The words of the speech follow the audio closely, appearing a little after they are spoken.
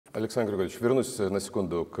Александр Григорьевич, вернусь на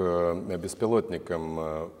секунду к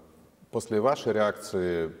беспилотникам. После вашей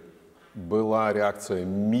реакции была реакция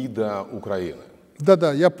МИДа Украины.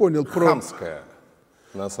 Да-да, я понял. Хамская,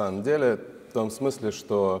 на самом деле, в том смысле,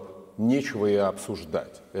 что нечего и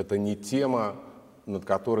обсуждать. Это не тема, над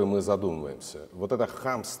которой мы задумываемся. Вот это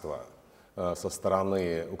хамство со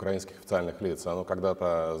стороны украинских официальных лиц, оно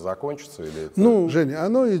когда-то закончится? Или это... Ну, Женя,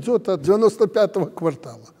 оно идет от 95-го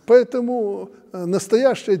квартала. Поэтому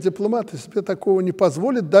настоящие дипломаты себе такого не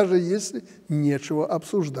позволят, даже если нечего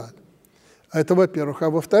обсуждать. Это во-первых. А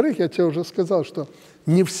во-вторых, я тебе уже сказал, что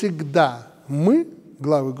не всегда мы,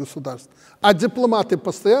 главы государств, а дипломаты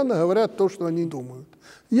постоянно говорят то, что они думают.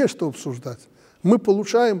 Есть что обсуждать. Мы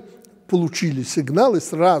получили сигналы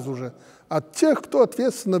сразу же от тех, кто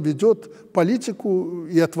ответственно ведет политику,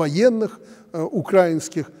 и от военных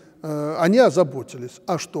украинских. Они озаботились.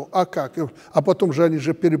 А что? А как? А потом же они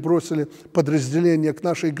же перебросили подразделения к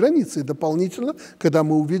нашей границе. И дополнительно, когда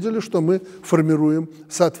мы увидели, что мы формируем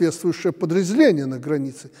соответствующее подразделение на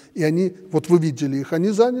границе. И они, вот вы видели их,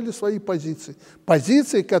 они заняли свои позиции.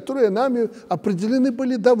 Позиции, которые нами определены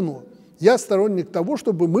были давно. Я сторонник того,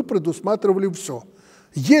 чтобы мы предусматривали все.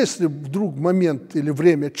 Если вдруг момент или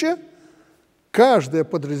время Ч, каждое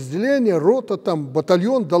подразделение, рота, там,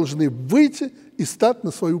 батальон должны выйти и стать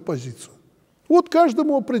на свою позицию. Вот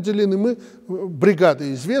каждому определены. Мы,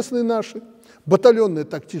 бригады известны наши, батальонные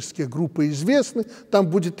тактические группы известны, там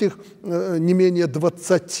будет их не менее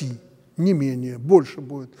 20, не менее, больше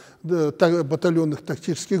будет батальонных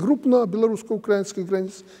тактических групп на белорусско-украинской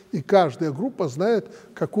границе, и каждая группа знает,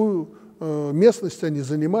 какую местность они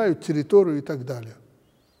занимают, территорию и так далее.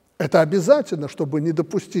 Это обязательно, чтобы не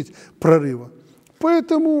допустить прорыва.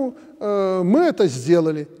 Поэтому мы это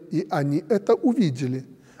сделали, и они это увидели.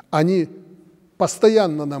 Они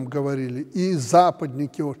постоянно нам говорили, и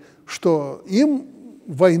западники, что им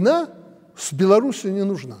война с Беларусью не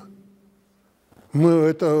нужна. Мы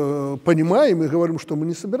это понимаем и говорим, что мы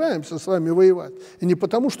не собираемся с вами воевать. И не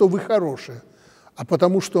потому, что вы хорошие, а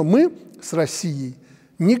потому, что мы с Россией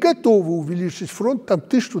не готовы увеличить фронт там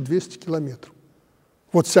 1200 километров.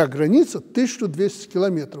 Вот вся граница 1200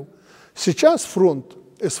 километров. Сейчас фронт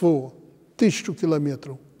СВО 1000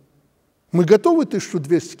 километров. Мы готовы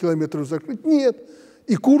 1200 километров закрыть? Нет.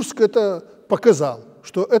 И Курск это показал,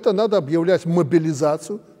 что это надо объявлять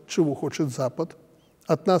мобилизацию, чего хочет Запад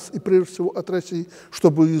от нас и прежде всего от России,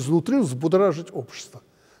 чтобы изнутри взбудоражить общество.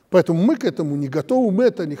 Поэтому мы к этому не готовы, мы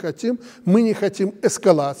это не хотим, мы не хотим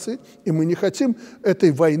эскалации, и мы не хотим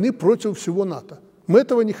этой войны против всего НАТО. Мы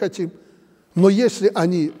этого не хотим. Но если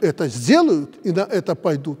они это сделают и на это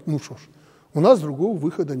пойдут, ну что ж, у нас другого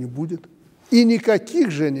выхода не будет. И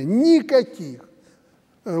никаких, Женя, никаких,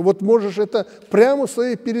 вот можешь это прямо в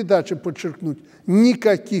своей передаче подчеркнуть,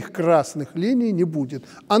 никаких красных линий не будет.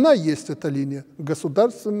 Она есть, эта линия,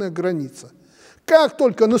 государственная граница. Как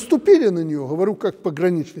только наступили на нее, говорю как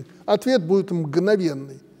пограничник, ответ будет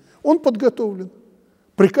мгновенный. Он подготовлен.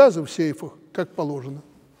 Приказы в сейфах, как положено.